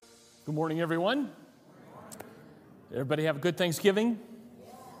Good morning, everyone. Everybody have a good Thanksgiving?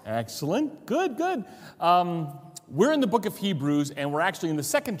 Excellent. Good. We're in the book of Hebrews, and we're actually in the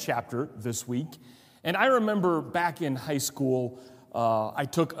second chapter this week. And I remember back in high school, I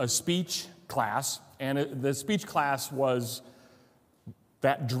took a speech class, and the speech class was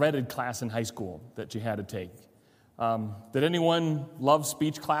that dreaded class in high school that you had to take. Did anyone love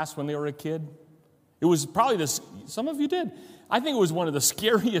speech class when they were a kid? It was probably some of you did. I think it was one of the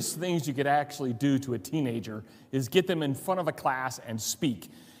scariest things you could actually do to a teenager is get them in front of a class and speak.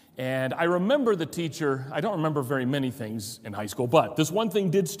 And I remember the teacher, I don't remember very many things in high school, but this one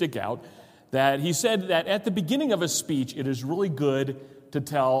thing did stick out, that he said that at the beginning of a speech, it is really good to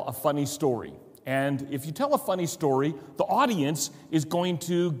tell a funny story. And if you tell a funny story, the audience is going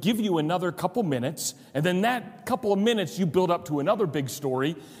to give you another couple minutes, and then that couple of minutes you build up to another big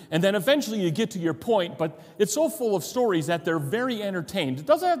story, and then eventually you get to your point, but it's so full of stories that they're very entertained. It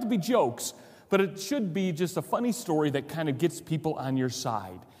doesn't have to be jokes, but it should be just a funny story that kind of gets people on your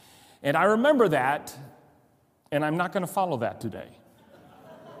side. And I remember that, and I'm not going to follow that today.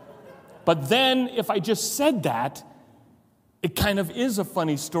 But then if I just said that, it kind of is a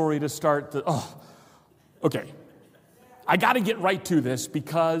funny story to start. Okay. I got to get right to this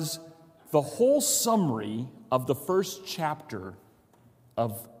because the whole summary of the first chapter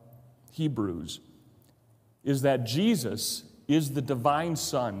of Hebrews is that Jesus is the divine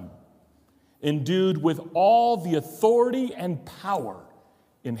Son, endued with all the authority and power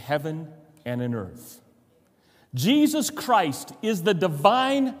in heaven and in earth. Jesus Christ is the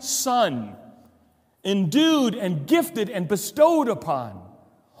divine Son, endued and gifted and bestowed upon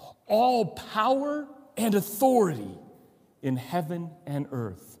all power and authority in heaven and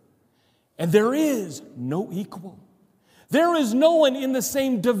earth. And there is no equal. There is no one in the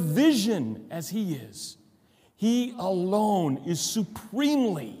same division as he is. He alone is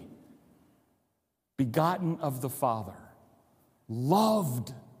supremely begotten of the Father,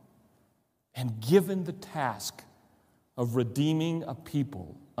 loved, and given the task of redeeming a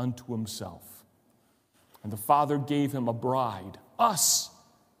people unto himself. And the Father gave him a bride, us,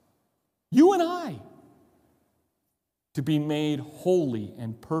 you and I, to be made holy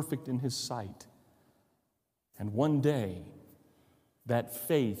and perfect in his sight. And one day, that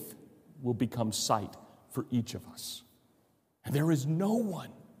faith will become sight for each of us. And there is no one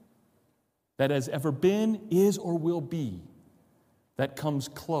that has ever been, is, or will be that comes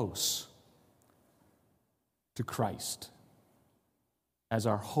close to Christ as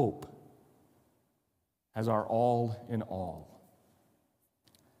our hope, as our all in all.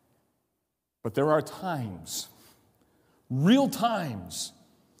 But there are times, real times,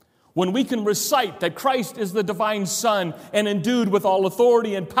 when we can recite that Christ is the divine Son and endued with all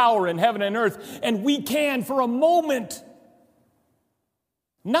authority and power in heaven and earth, and we can, for a moment,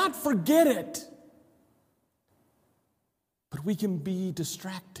 not forget it, but we can be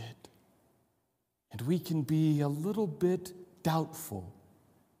distracted, and we can be a little bit doubtful.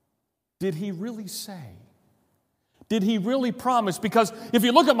 Did he really say? Did he really promise? Because if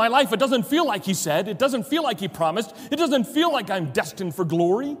you look at my life, it doesn't feel like he said. It doesn't feel like he promised. It doesn't feel like I'm destined for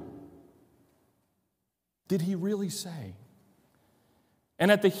glory. Did he really say? And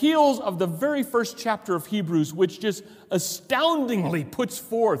at the heels of the very first chapter of Hebrews, which just astoundingly puts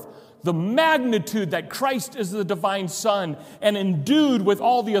forth the magnitude that Christ is the divine Son and endued with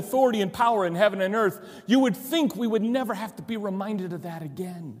all the authority and power in heaven and earth, you would think we would never have to be reminded of that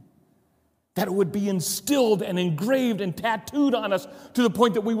again. That it would be instilled and engraved and tattooed on us to the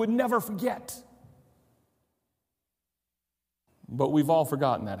point that we would never forget. But we've all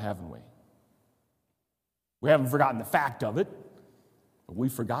forgotten that, haven't we? We haven't forgotten the fact of it, but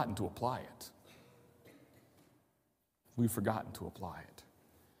we've forgotten to apply it. We've forgotten to apply it.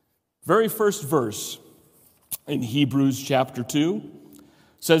 Very first verse in Hebrews chapter 2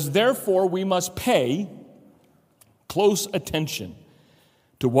 says, "Therefore we must pay close attention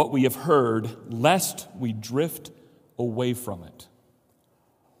to what we have heard, lest we drift away from it."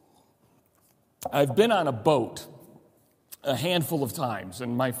 I've been on a boat a handful of times,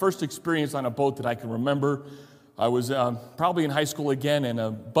 and my first experience on a boat that I can remember, I was probably in high school again, and a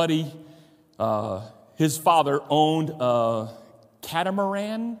buddy, his father owned a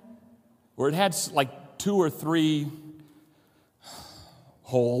catamaran, where it had like 2 or 3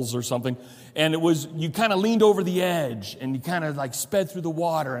 holes or something. And it was, you kind of leaned over the edge and you kind of like sped through the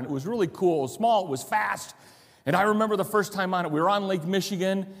water, and it was really cool. It was small, it was fast. And I remember the first time on it, we were on Lake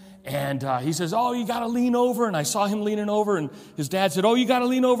Michigan, and he says, "Oh, you got to lean over." And I saw him leaning over, and his dad said, "Oh, you got to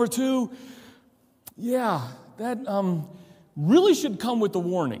lean over too." Yeah, that really should come with the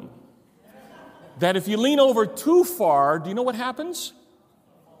warning that if you lean over too far, do you know what happens?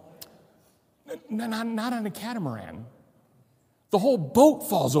 not on a catamaran. The whole boat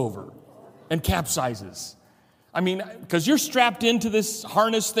falls over and capsizes. I mean, because you're strapped into this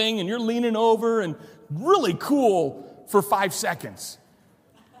harness thing and you're leaning over and really cool for 5 seconds.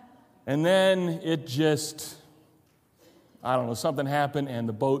 And then it just, I don't know, something happened and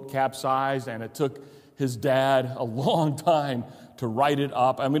the boat capsized, and it took his dad a long time to right it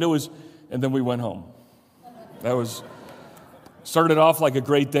up. I mean, and then we went home. Started off like a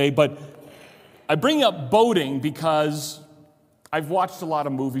great day, but I bring up boating because I've watched a lot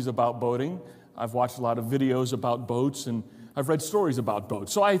of movies about boating. I've watched a lot of videos about boats, and I've read stories about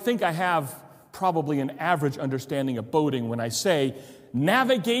boats. So I think I have probably an average understanding of boating when I say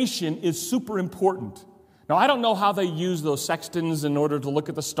navigation is super important. Now, I don't know how they use those sextants in order to look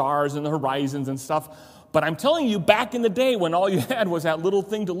at the stars and the horizons and stuff, but I'm telling you, back in the day when all you had was that little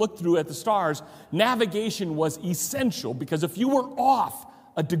thing to look through at the stars, navigation was essential, because if you were off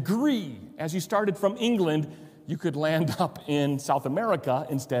a degree as you started from England, you could land up in South America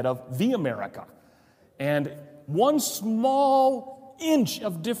instead of the America. And one small inch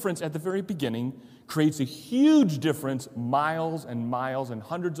of difference at the very beginning creates a huge difference miles and miles and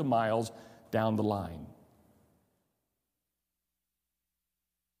hundreds of miles down the line.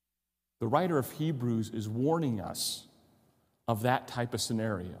 The writer of Hebrews is warning us of that type of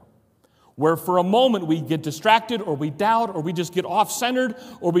scenario, where for a moment we get distracted, or we doubt, or we just get off-centered,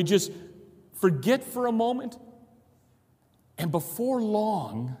 or we just forget for a moment. And before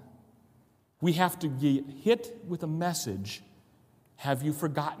long, we have to get hit with a message. Have you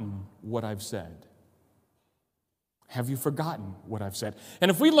forgotten what I've said? Have you forgotten what I've said? And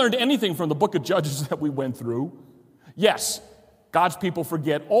if we learned anything from the book of Judges that we went through, yes, God's people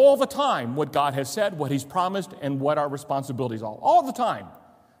forget all the time what God has said, what He's promised, and what our responsibilities are. All the time.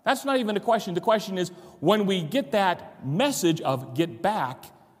 That's not even a question. The question is, when we get that message of get back,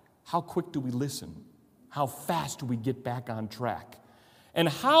 how quick do we listen? How fast do we get back on track? And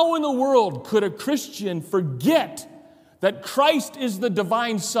how in the world could a Christian forget that Christ is the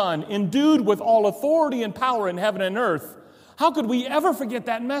divine Son, endued with all authority and power in heaven and earth? How could we ever forget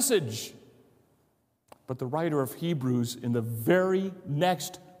that message? But the writer of Hebrews, in the very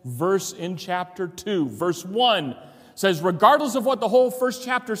next verse in chapter 2, verse 1, says, regardless of what the whole first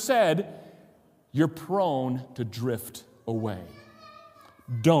chapter said, you're prone to drift away.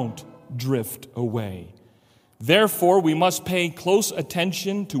 Don't drift away. Therefore, we must pay close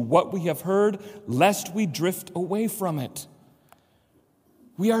attention to what we have heard, lest we drift away from it.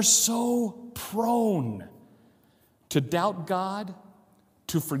 We are so prone to doubt God,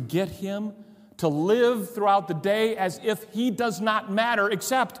 to forget Him, to live throughout the day as if He does not matter,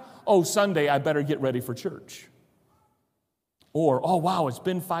 except, oh, Sunday, I better get ready for church. Or, oh, wow, it's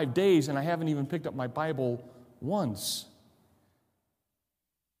been 5 days and I haven't even picked up my Bible once.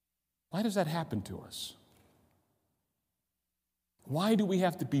 Why does that happen to us? Why do we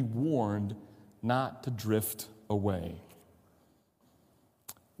have to be warned not to drift away?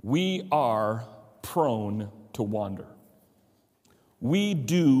 We are prone to wander. We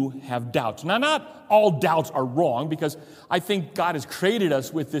do have doubts. Now, not all doubts are wrong, because I think God has created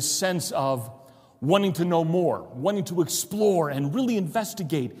us with this sense of wanting to know more, wanting to explore and really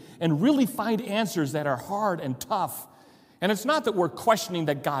investigate and really find answers that are hard and tough. And it's not that we're questioning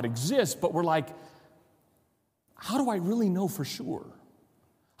that God exists, but we're like, how do I really know for sure?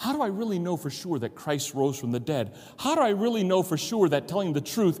 How do I really know for sure that Christ rose from the dead? How do I really know for sure that telling the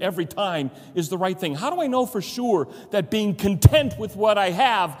truth every time is the right thing? How do I know for sure that being content with what I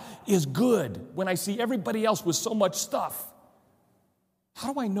have is good when I see everybody else with so much stuff?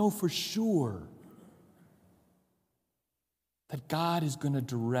 How do I know for sure that God is going to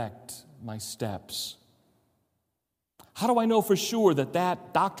direct my steps? How do I know for sure that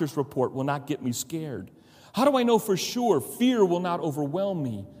that doctor's report will not get me scared? How do I know for sure fear will not overwhelm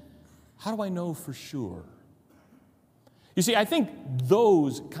me? How do I know for sure? You see, I think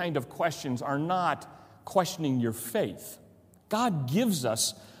those kind of questions are not questioning your faith. God gives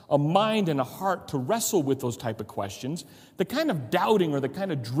us a mind and a heart to wrestle with those type of questions. The kind of doubting or the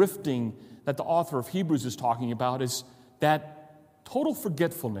kind of drifting that the author of Hebrews is talking about is that total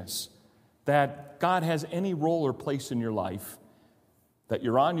forgetfulness that God has any role or place in your life, that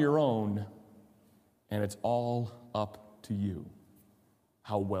you're on your own, and it's all up to you,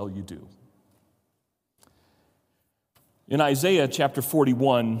 how well you do. In Isaiah chapter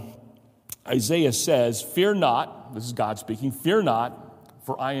 41, Isaiah says, "Fear not," this is God speaking, "fear not,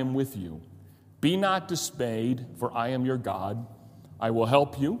 for I am with you. Be not dismayed, for I am your God. I will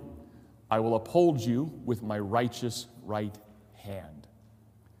help you. I will uphold you with my righteous right hand."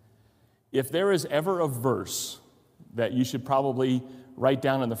 If there is ever a verse that you should probably write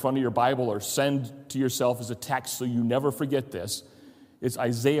down in the front of your Bible or send to yourself as a text so you never forget this, is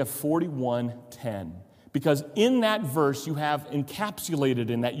Isaiah 41:10. Because in that verse, you have encapsulated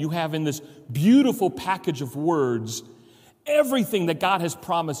in that, you have in this beautiful package of words, everything that God has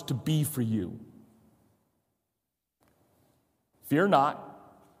promised to be for you. Fear not.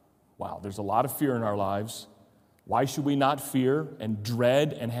 Wow, there's a lot of fear in our lives. Why should we not fear and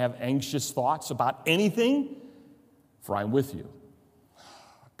dread and have anxious thoughts about anything? For I'm with you.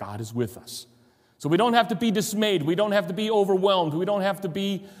 God is with us. So we don't have to be dismayed. We don't have to be overwhelmed. We don't have to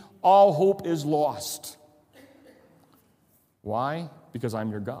be all hope is lost. Why? Because I'm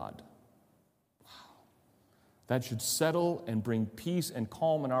your God. Wow. That should settle and bring peace and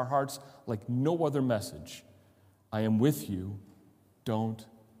calm in our hearts like no other message. I am with you. Don't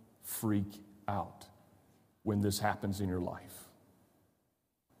freak out when this happens in your life.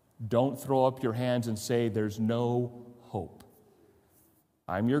 Don't throw up your hands and say, there's no hope.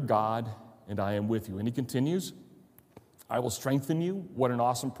 I'm your God, and I am with you. And he continues, I will strengthen you. What an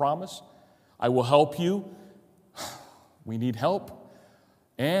awesome promise. I will help you. We need help.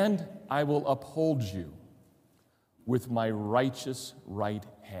 And I will uphold you with my righteous right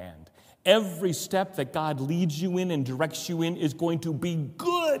hand. Every step that God leads you in and directs you in is going to be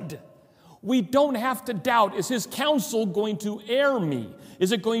good. We don't have to doubt, is his counsel going to err me?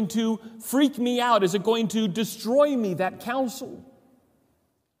 Is it going to freak me out? Is it going to destroy me, that counsel?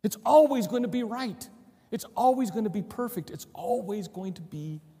 It's always going to be right. It's always going to be perfect. It's always going to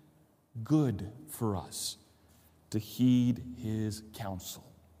be good for us to heed his counsel.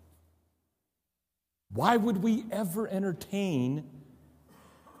 Why would we ever entertain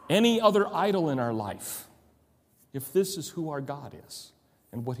any other idol in our life if this is who our God is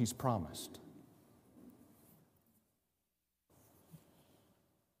and what he's promised?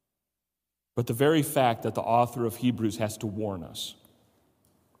 But the very fact that the author of Hebrews has to warn us,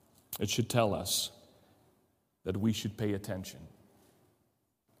 it should tell us that we should pay attention.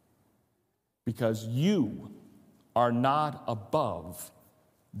 Because you are not above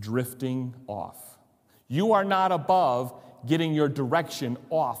drifting off. You are not above getting your direction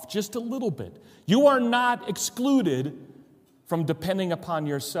off just a little bit. You are not excluded from depending upon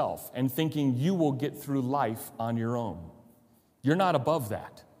yourself and thinking you will get through life on your own. You're not above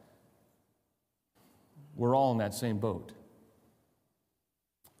that. We're all in that same boat.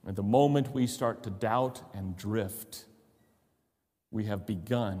 At the moment we start to doubt and drift, we have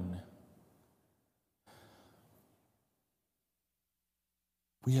begun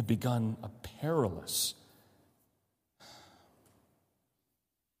a perilous,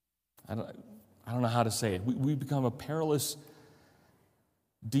 I don't know how to say it. We become a perilous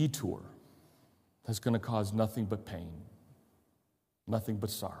detour that's going to cause nothing but pain, nothing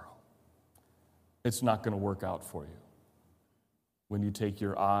but sorrow. It's not going to work out for you when you take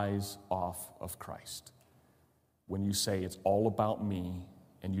your eyes off of Christ, when you say it's all about me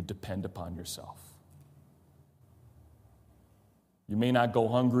and you depend upon yourself. You may not go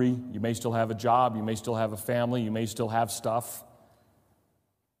hungry. You may still have a job. You may still have a family. You may still have stuff.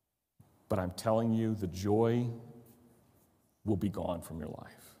 But I'm telling you, the joy will be gone from your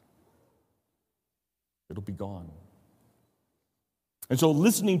life. It'll be gone. And so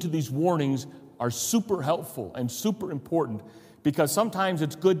listening to these warnings are super helpful and super important, because sometimes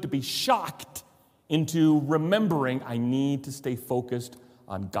it's good to be shocked into remembering I need to stay focused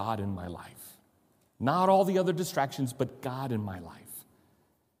on God in my life. Not all the other distractions, but God in my life.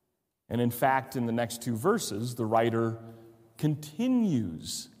 And in fact, in the next two verses, the writer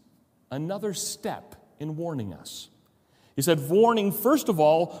continues another step in warning us. He said, warning, first of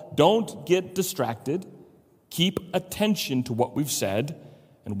all, don't get distracted. Keep attention to what we've said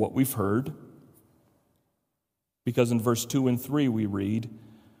and what we've heard. Because in verse 2 and 3 we read,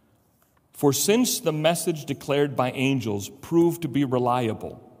 for since the message declared by angels proved to be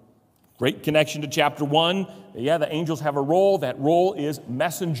reliable. Great connection to chapter 1. Yeah, the angels have a role. That role is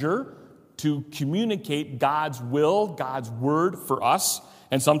messenger to communicate God's will, God's word for us,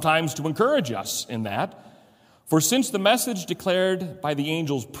 and sometimes to encourage us in that. For since the message declared by the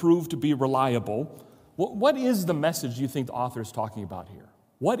angels proved to be reliable, what is the message you think the author is talking about here?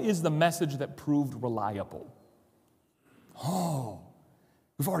 What is the message that proved reliable? Oh,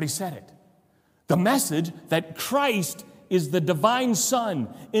 we've already said it. The message that Christ is the divine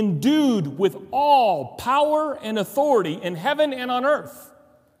Son, endued with all power and authority in heaven and on earth.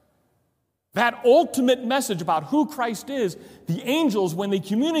 That ultimate message about who Christ is, the angels, when they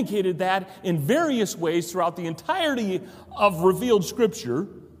communicated that in various ways throughout the entirety of revealed Scripture,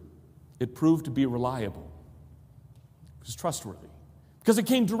 it proved to be reliable. It was trustworthy. Because it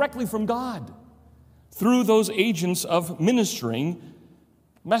came directly from God through those agents of ministering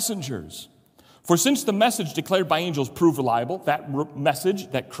messengers. For since the message declared by angels proved reliable, that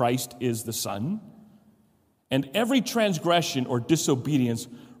message that Christ is the Son, and every transgression or disobedience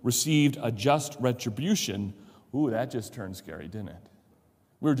received a just retribution. Ooh, that just turned scary, didn't it?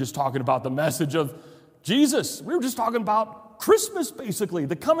 We were just talking about the message of Jesus. We were just talking about Christmas, basically,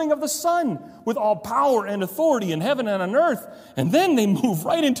 the coming of the Son with all power and authority in heaven and on earth. And then they move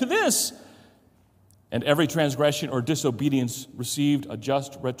right into this. And every transgression or disobedience received a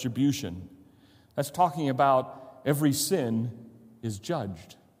just retribution. That's talking about every sin is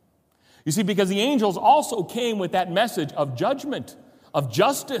judged. You see, because the angels also came with that message of judgment, of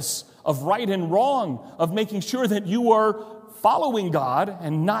justice, of right and wrong, of making sure that you are following God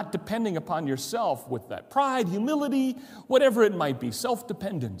and not depending upon yourself with that pride, humility, whatever it might be,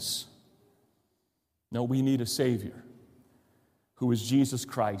 self-dependence. No, we need a Savior who is Jesus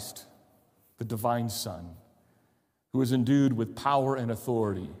Christ, the divine Son, who is endued with power and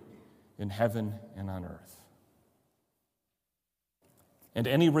authority in heaven and on earth. And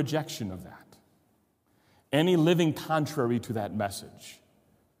any rejection of that, any living contrary to that message,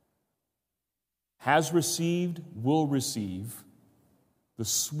 has received, will receive the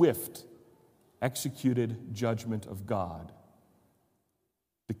swift, executed judgment of God,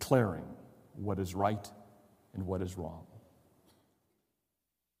 declaring what is right and what is wrong.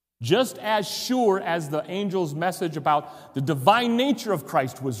 Just as sure as the angel's message about the divine nature of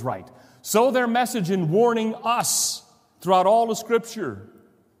Christ was right, so their message in warning us throughout all of Scripture,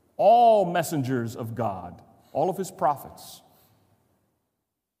 all messengers of God, all of His prophets,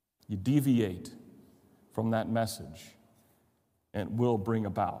 you deviate from that message and it will bring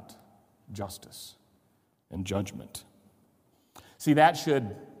about justice and judgment. See, that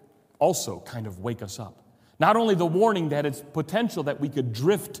should also kind of wake us up. Not only the warning that it's potential that we could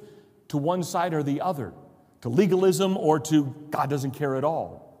drift to one side or the other, to legalism or to God doesn't care at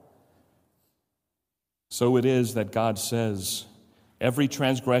all. So it is that God says, every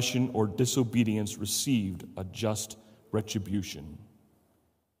transgression or disobedience received a just retribution.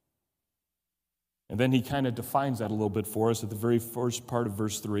 And then he kind of defines that a little bit for us at the very first part of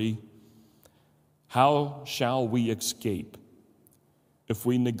verse 3. How shall we escape if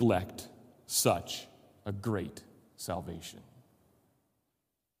we neglect such a great salvation?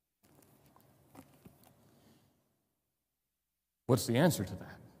 What's the answer to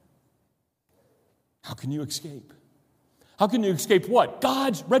that? How can you escape? How can you escape what?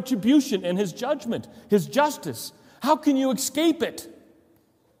 God's retribution and His judgment, His justice. How can you escape it?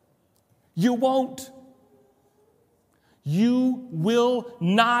 You won't. You will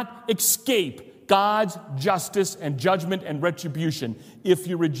not escape God's justice and judgment and retribution if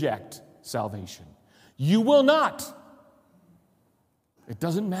you reject salvation. You will not. It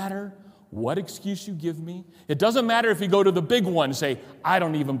doesn't matter what excuse you give me. It doesn't matter if you go to the big one and say, I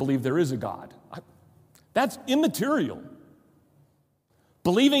don't even believe there is a God. That's immaterial.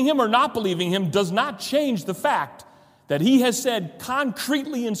 Believing Him or not believing Him does not change the fact that He has said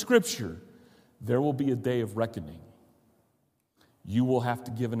concretely in Scripture, there will be a day of reckoning. You will have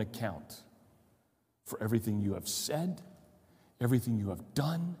to give an account for everything you have said, everything you have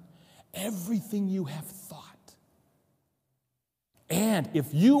done, everything you have thought. And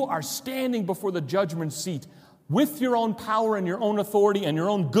if you are standing before the judgment seat with your own power and your own authority and your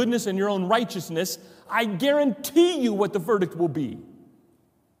own goodness and your own righteousness, I guarantee you what the verdict will be.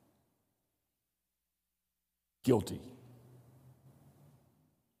 Guilty.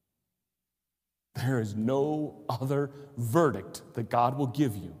 There is no other verdict that God will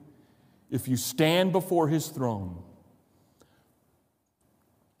give you if you stand before His throne,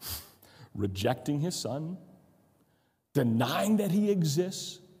 rejecting His Son, denying that He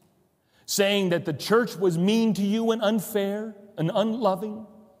exists, saying that the church was mean to you and unfair and unloving,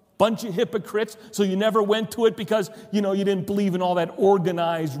 bunch of hypocrites, so you never went to it because, you didn't believe in all that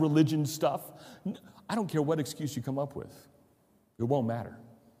organized religion stuff. I don't care what excuse you come up with. It won't matter.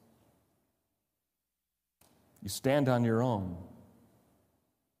 You stand on your own.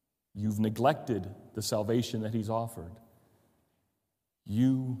 You've neglected the salvation that He's offered.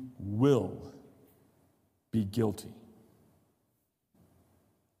 You will be guilty.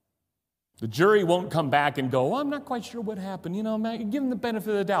 The jury won't come back and go, I'm not quite sure what happened. Give Him the benefit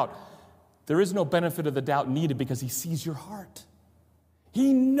of the doubt. There is no benefit of the doubt needed because He sees your heart.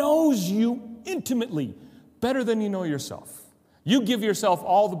 He knows you intimately, better than you know yourself. You give yourself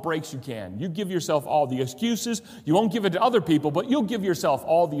all the breaks you can. You give yourself all the excuses. You won't give it to other people, but you'll give yourself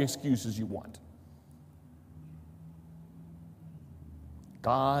all the excuses you want.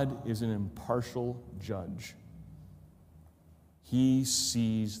 God is an impartial judge. He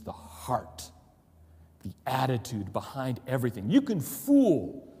sees the heart the attitude behind everything. You can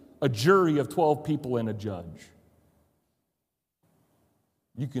fool a jury of 12 people and a judge.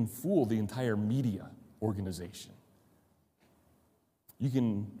 You can fool the entire media organization. You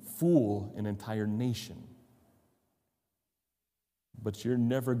can fool an entire nation. But you're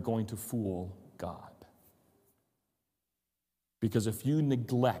never going to fool God. Because if you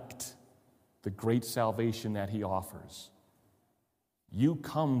neglect the great salvation that He offers, you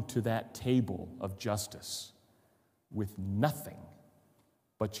come to that table of justice with nothing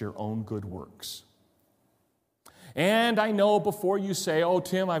but your own good works. And I know before you say, oh,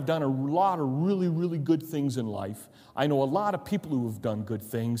 Tim, I've done a lot of really, really good things in life. I know a lot of people who have done good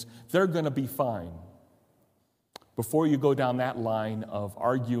things. They're going to be fine. Before you go down that line of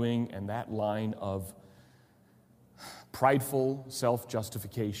arguing and that line of prideful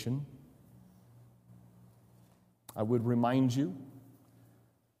self-justification, I would remind you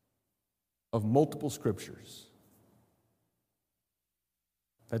of multiple scriptures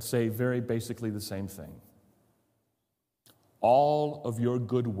that say very basically the same thing. All of your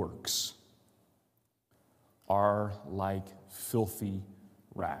good works are like filthy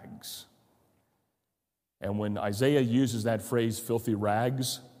rags. And when Isaiah uses that phrase, filthy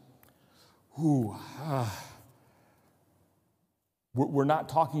rags, we're not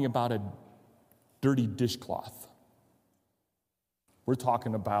talking about a dirty dishcloth. We're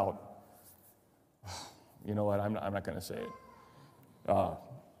talking about, you know what, I'm not going to say it.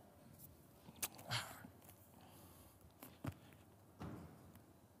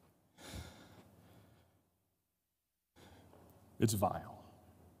 It's vile.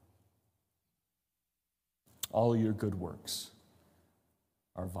 All your good works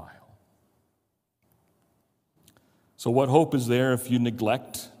are vile. So what hope is there if you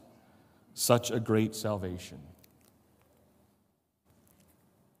neglect such a great salvation?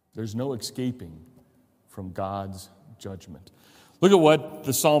 There's no escaping from God's judgment. Look at what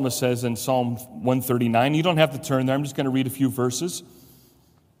the psalmist says in Psalm 139. You don't have to turn there. I'm just going to read a few verses.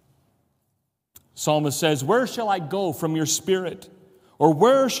 Psalmist says, "Where shall I go from your spirit? Or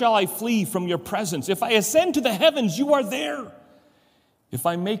where shall I flee from your presence? If I ascend to the heavens, you are there. If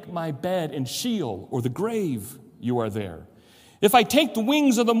I make my bed in Sheol or the grave, you are there. If I take the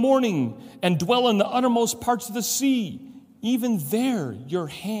wings of the morning and dwell in the uttermost parts of the sea, even there your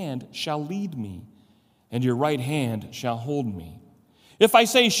hand shall lead me, and your right hand shall hold me. If I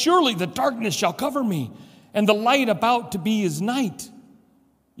say, surely the darkness shall cover me, and the light about to be is night,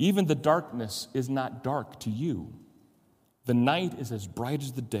 even the darkness is not dark to you. The night is as bright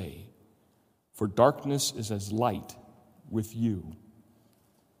as the day, for darkness is as light with you."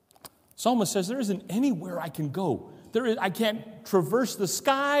 Psalmist says, there isn't anywhere I can go. I can't traverse the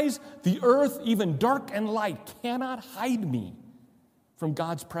skies, the earth, even dark and light cannot hide me from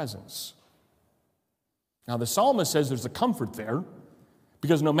God's presence. Now the psalmist says there's a comfort there,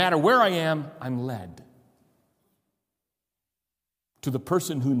 because no matter where I am, I'm led. To the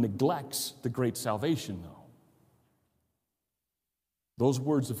person who neglects the great salvation, though, those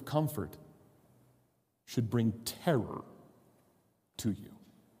words of comfort should bring terror to you.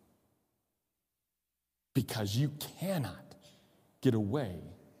 Because you cannot get away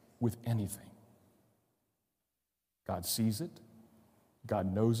with anything. God sees it.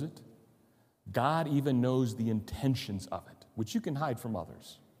 God knows it. God even knows the intentions of it, which you can hide from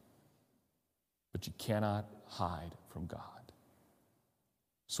others. But you cannot hide from God.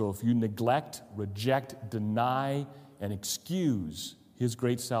 So if you neglect, reject, deny, and excuse His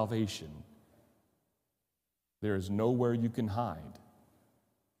great salvation, there is nowhere you can hide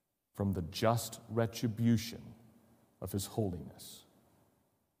from the just retribution of His holiness.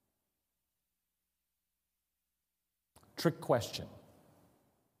 Trick question.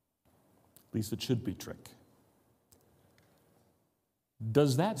 At least it should be trick.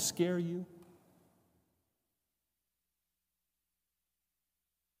 Does that scare you?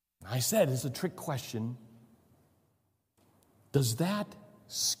 I said it's a trick question. Does that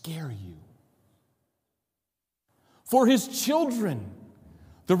scare you? For His children,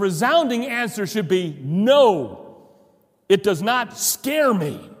 the resounding answer should be no. It does not scare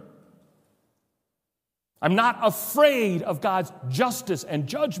me. I'm not afraid of God's justice and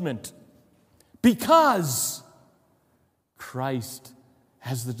judgment because Christ,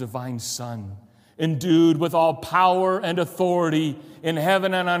 as the divine Son, endued with all power and authority in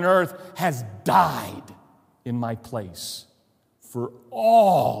heaven and on earth, has died in my place for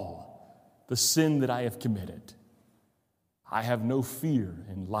all the sin that I have committed. I have no fear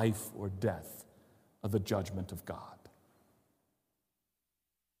in life or death of the judgment of God.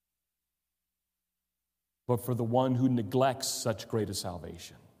 But for the one who neglects such great a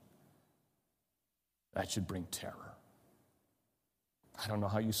salvation, that should bring terror. I don't know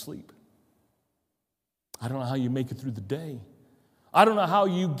how you sleep. I don't know how you make it through the day. I don't know how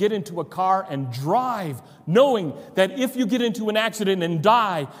you get into a car and drive knowing that if you get into an accident and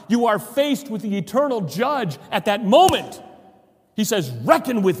die, you are faced with the eternal judge at that moment. He says,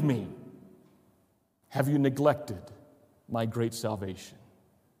 reckon with me. Have you neglected my great salvation?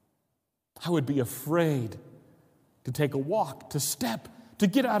 I would be afraid to take a walk, to step, to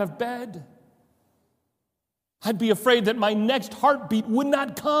get out of bed. I'd be afraid that my next heartbeat would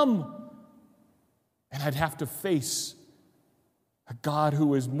not come. And I'd have to face a God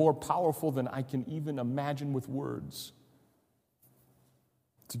who is more powerful than I can even imagine with words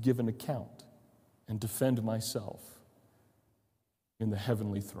to give an account and defend myself in the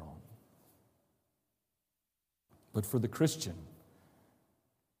heavenly throne. But for the Christian,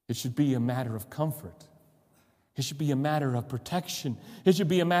 it should be a matter of comfort. It should be a matter of protection. It should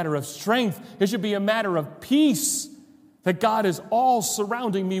be a matter of strength. It should be a matter of peace. That God is all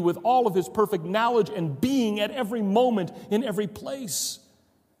surrounding me with all of His perfect knowledge and being at every moment, in every place.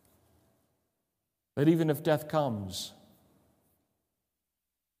 That even if death comes,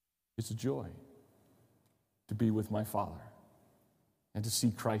 it's a joy to be with my Father and to see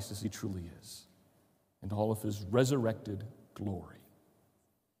Christ as He truly is and all of His resurrected glory.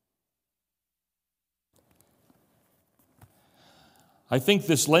 I think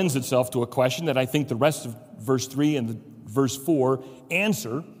this lends itself to a question that I think the rest of verse 3 and verse 4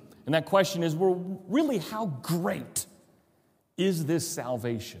 answer. And that question is, well, really, how great is this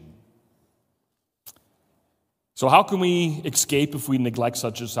salvation? So how can we escape if we neglect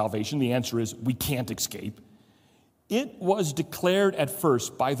such a salvation? The answer is we can't escape. It was declared at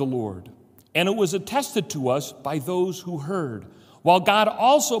first by the Lord, and it was attested to us by those who heard, while God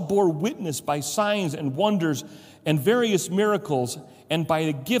also bore witness by signs and wonders and various miracles and by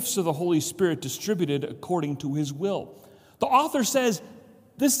the gifts of the Holy Spirit distributed according to His will. The author says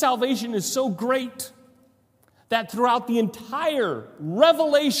this salvation is so great that throughout the entire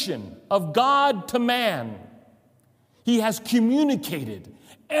revelation of God to man, He has communicated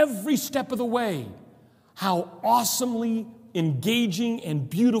every step of the way how awesomely engaging and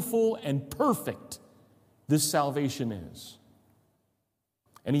beautiful and perfect this salvation is.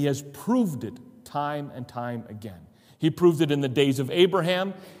 And He has proved it time and time again. He proved it in the days of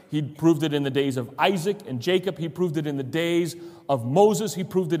Abraham. He proved it in the days of Isaac and Jacob. He proved it in the days of Moses. He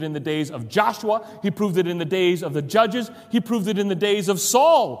proved it in the days of Joshua. He proved it in the days of the judges. He proved it in the days of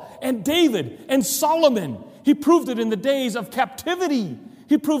Saul and David and Solomon. He proved it in the days of captivity.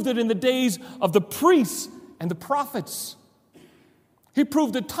 He proved it in the days of the priests and the prophets. He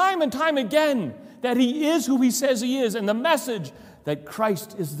proved it time and time again that He is who He says He is, and the message that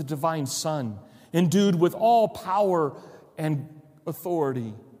Christ is the divine Son, endued with all power and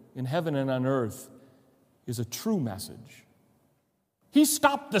authority in heaven and on earth, is a true message. He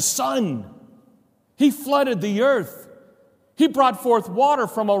stopped the sun. He flooded the earth. He brought forth water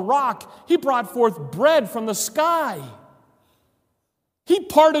from a rock. He brought forth bread from the sky. He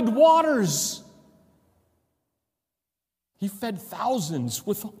parted waters. He fed thousands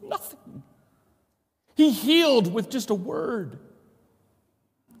with nothing. He healed with just a word.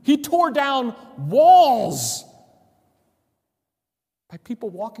 He tore down walls by people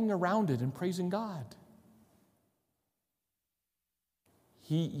walking around it and praising God.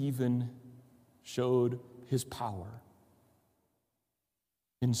 He even showed His power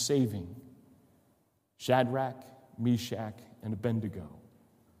in saving Shadrach, Meshach, and Abednego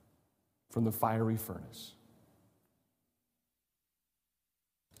from the fiery furnace.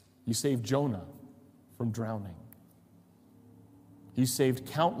 He saved Jonah from drowning. He saved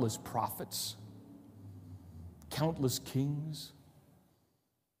countless prophets, countless kings,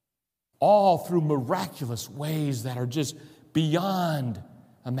 all through miraculous ways that are just beyond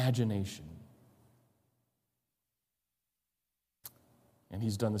imagination. And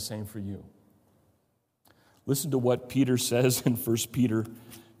He's done the same for you. Listen to what Peter says in 1 Peter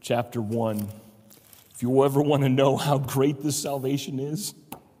chapter 1. If you ever want to know how great this salvation is,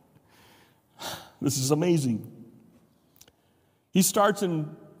 this is amazing. He starts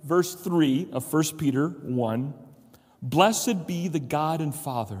in verse 3 of 1 Peter 1. Blessed be the God and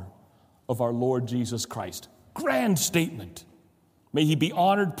Father of our Lord Jesus Christ. Grand statement. May He be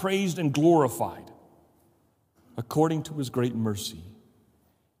honored, praised, and glorified. According to His great mercy,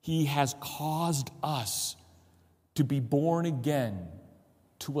 He has caused us to be born again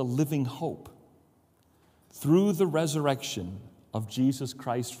to a living hope through the resurrection of Jesus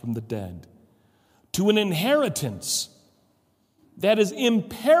Christ from the dead, to an inheritance that is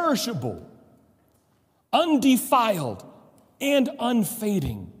imperishable, undefiled, and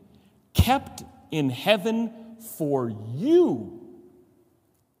unfading, kept in heaven for you,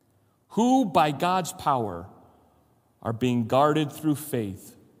 who by God's power are being guarded through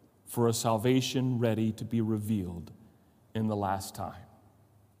faith for a salvation ready to be revealed in the last time.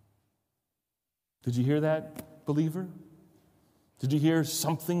 Did you hear that, believer? Did you hear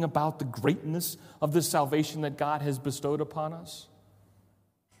something about the greatness of this salvation that God has bestowed upon us?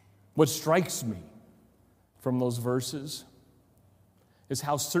 What strikes me from those verses is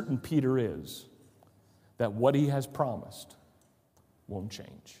how certain Peter is that what he has promised won't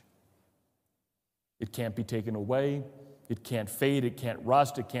change. It can't be taken away. It can't fade. It can't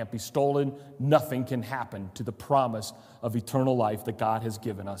rust. It can't be stolen. Nothing can happen to the promise of eternal life that God has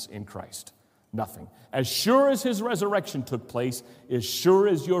given us in Christ. Nothing. As sure as his resurrection took place, as sure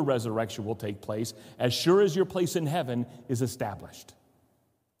as your resurrection will take place, as sure as your place in heaven is established,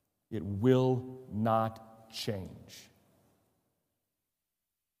 it will not change.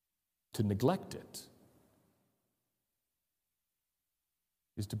 To neglect it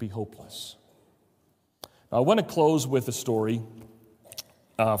is to be hopeless. Now, I want to close with a story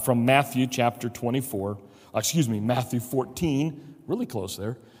from Matthew chapter Matthew 14, really close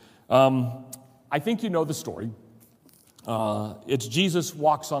there. I think you know the story. It's Jesus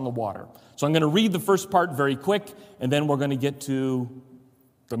walks on the water. So I'm going to read the first part very quick, and then we're going to get to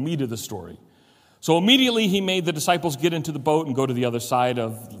the meat of the story. So immediately he made the disciples get into the boat and go to the other side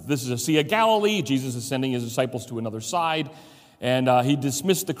of, this is a Sea of Galilee. Jesus is sending his disciples to another side, and he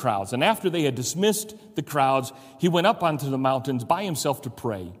dismissed the crowds. And after they had dismissed the crowds, he went up onto the mountains by himself to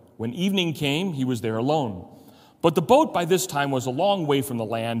pray. When evening came, he was there alone. But the boat by this time was a long way from the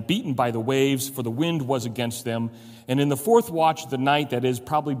land, beaten by the waves, for the wind was against them. And in the fourth watch of the night, that is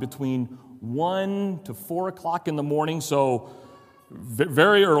probably between 1 to 4 o'clock in the morning, so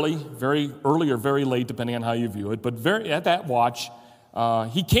very early or very late, depending on how you view it, but at that watch,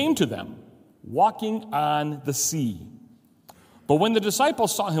 he came to them, walking on the sea. But when the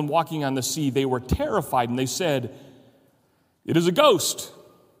disciples saw him walking on the sea, they were terrified, and they said, "It is a ghost,"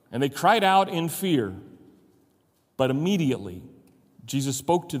 and they cried out in fear. But immediately Jesus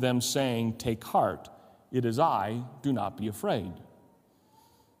spoke to them, saying, "Take heart, it is I, do not be afraid."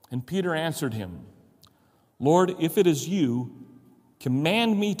 And Peter answered him, "Lord, if it is you,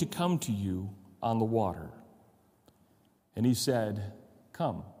 command me to come to you on the water." And he said,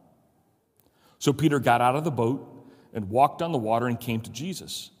 "Come." So Peter got out of the boat and walked on the water and came to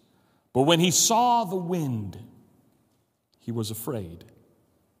Jesus. But when he saw the wind, he was afraid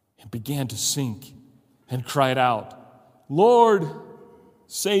and began to sink and cried out, "Lord,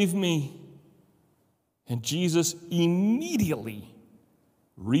 save me." And Jesus immediately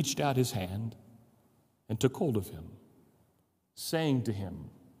reached out his hand and took hold of him, saying to him,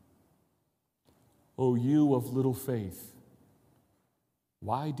 "O you of little faith,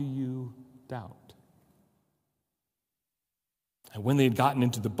 why do you doubt?" And when they had gotten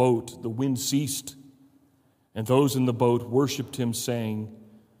into the boat, the wind ceased, and those in the boat worshiped him, saying,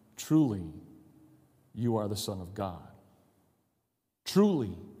 "Truly, you are the Son of God."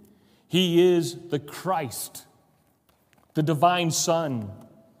 Truly, he is the Christ, the divine Son,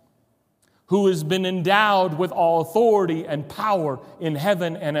 who has been endowed with all authority and power in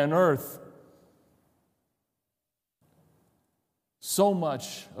heaven and on earth. So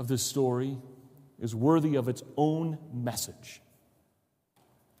much of this story is worthy of its own message.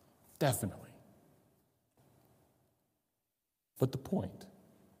 Definitely. But the point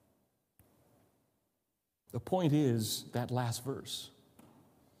is that last verse.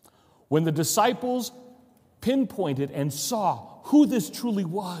 When the disciples pinpointed and saw who this truly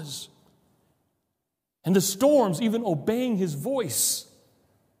was, and the storms even obeying his voice,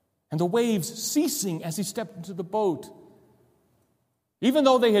 and the waves ceasing as he stepped into the boat, even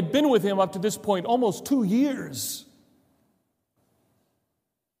though they had been with him up to this point almost 2 years,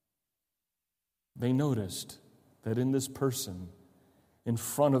 they noticed that in this person in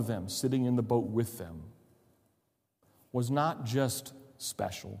front of them, sitting in the boat with them, was not just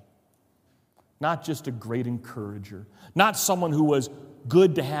special, not just a great encourager, not someone who was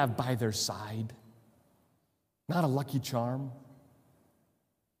good to have by their side, not a lucky charm.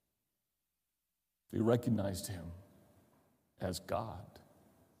 They recognized him as God,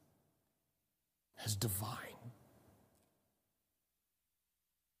 as divine.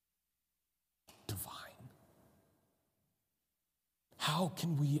 Divine. How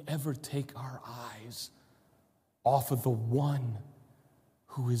can we ever take our eyes off of the one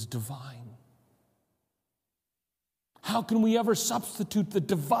who is divine? How can we ever substitute the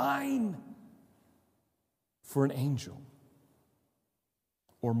divine for an angel,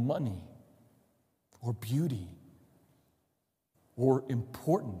 or money, or beauty, or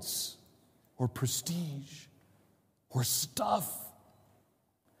importance, or prestige or stuff?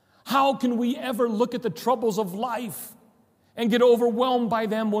 How can we ever look at the troubles of life and get overwhelmed by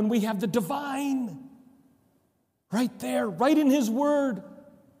them when we have the divine right there, right in His Word,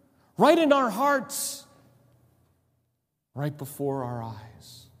 right in our hearts, right before our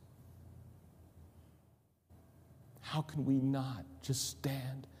eyes? How can we not just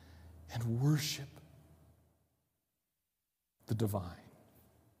stand and worship the divine?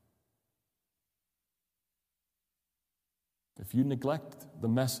 If you neglect the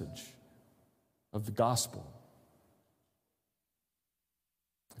message of the gospel,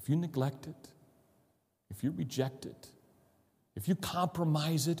 if you neglect it, if you reject it, if you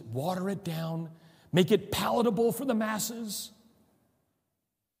compromise it, water it down, make it palatable for the masses,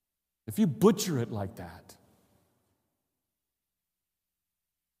 if you butcher it like that,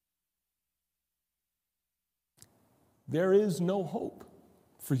 there is no hope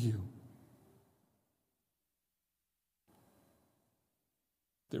for you.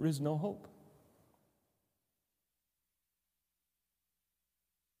 There is no hope.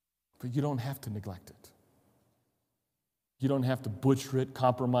 But you don't have to neglect it. You don't have to butcher it,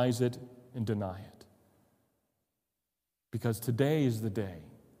 compromise it, and deny it. Because today is the day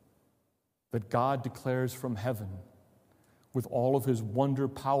that God declares from heaven with all of His wonder,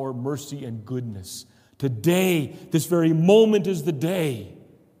 power, mercy, and goodness. Today, this very moment is the day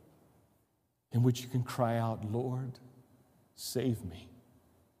in which you can cry out, Lord, save me.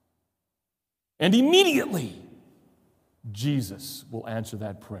 And immediately, Jesus will answer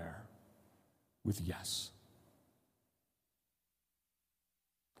that prayer with yes.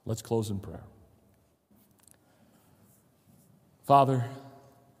 Let's close in prayer. Father,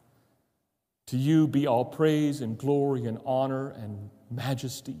 to You be all praise and glory and honor and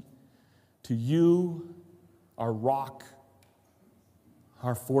majesty. To You, our rock,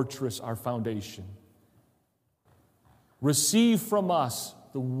 our fortress, our foundation. Receive from us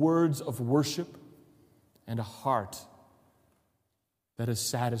the words of worship and a heart that is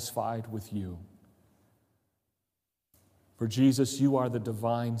satisfied with You. For Jesus, You are the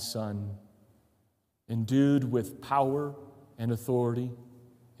divine Son, endued with power and authority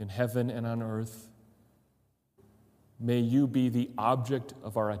in heaven and on earth. May You be the object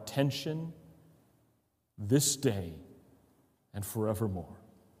of our attention this day and forevermore.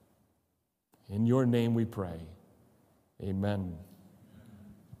 In Your name we pray. Amen.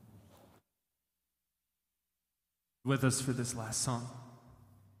 With us for this last song.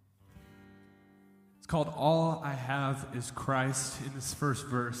 It's called All I Have Is Christ. In this first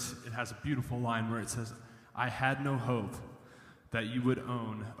verse, it has a beautiful line where it says, I had no hope that You would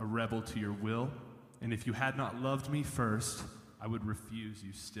own a rebel to Your will, and if You had not loved me first, I would refuse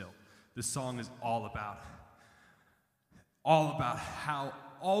You still. This song is all about how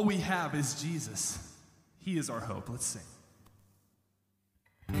all we have is Jesus. He is our hope. Let's sing.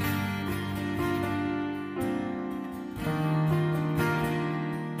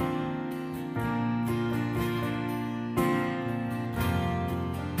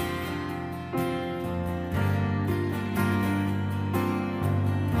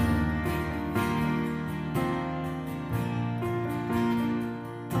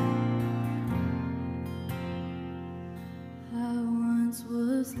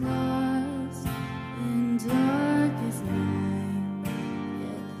 Was lost in darkest night.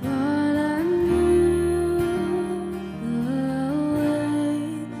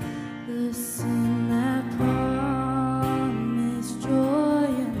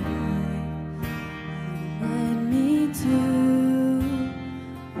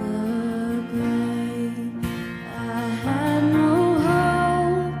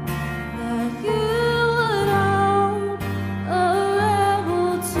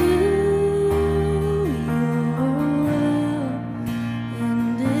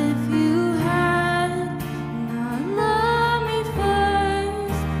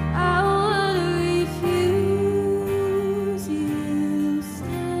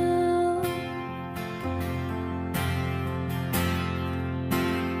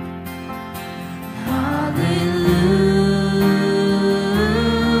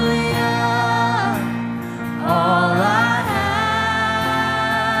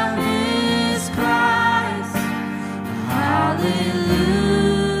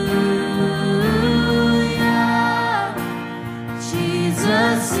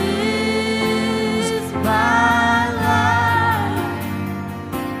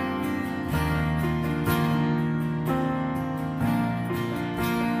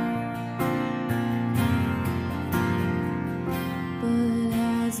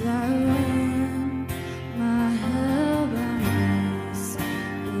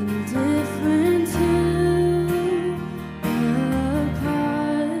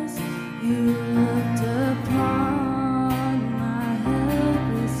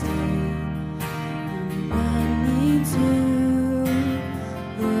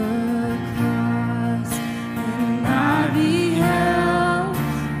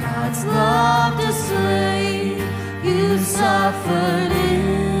 suffered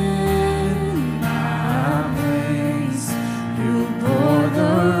in my place. You bore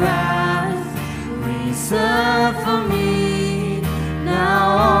the wrath reserved for me.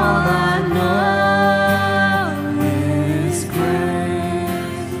 Now all I know is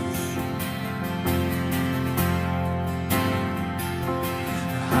grace.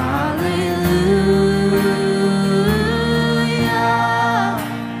 Hallelujah.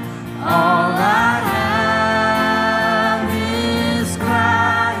 All I have is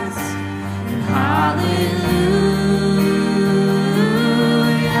Christ. And hallelujah.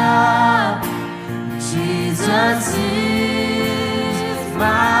 Jesus is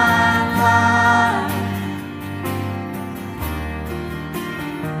my life.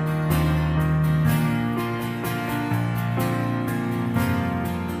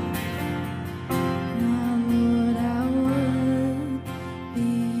 Now, Lord, I would be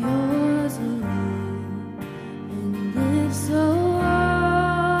yours alone and live so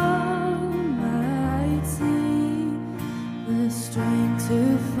all might see the strength to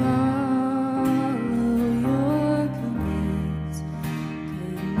follow your commands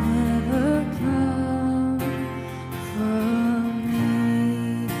could never come from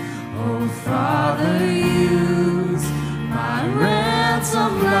me. Oh, Father, use my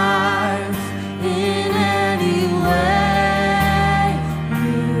ransom life in any way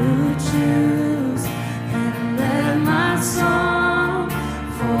you choose, and let my song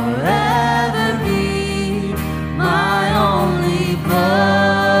forever be my only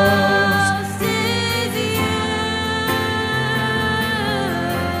boast is you.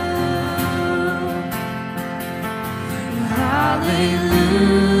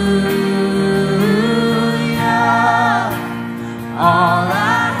 Hallelujah. All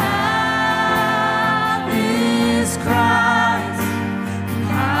I have is Christ.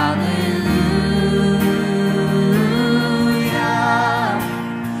 Hallelujah.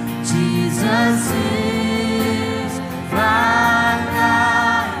 Jesus is my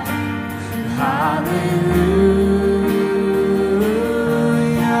life. Hallelujah.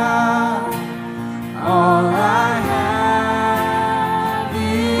 All I have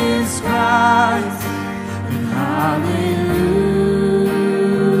is Christ.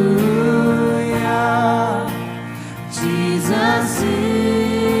 Hallelujah. Jesus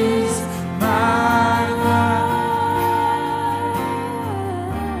is my life.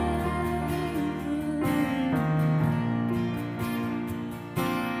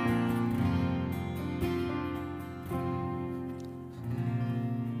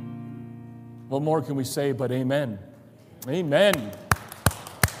 What more can we say but amen? Amen.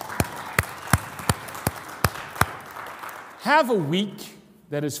 Have a week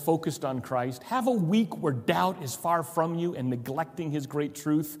that is focused on Christ. Have a week where doubt is far from you and neglecting His great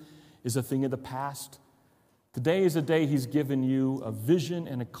truth is a thing of the past. Today is a day He's given you a vision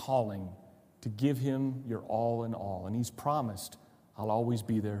and a calling to give Him your all in all. And He's promised, I'll always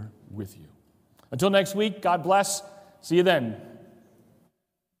be there with you. Until next week, God bless. See you then.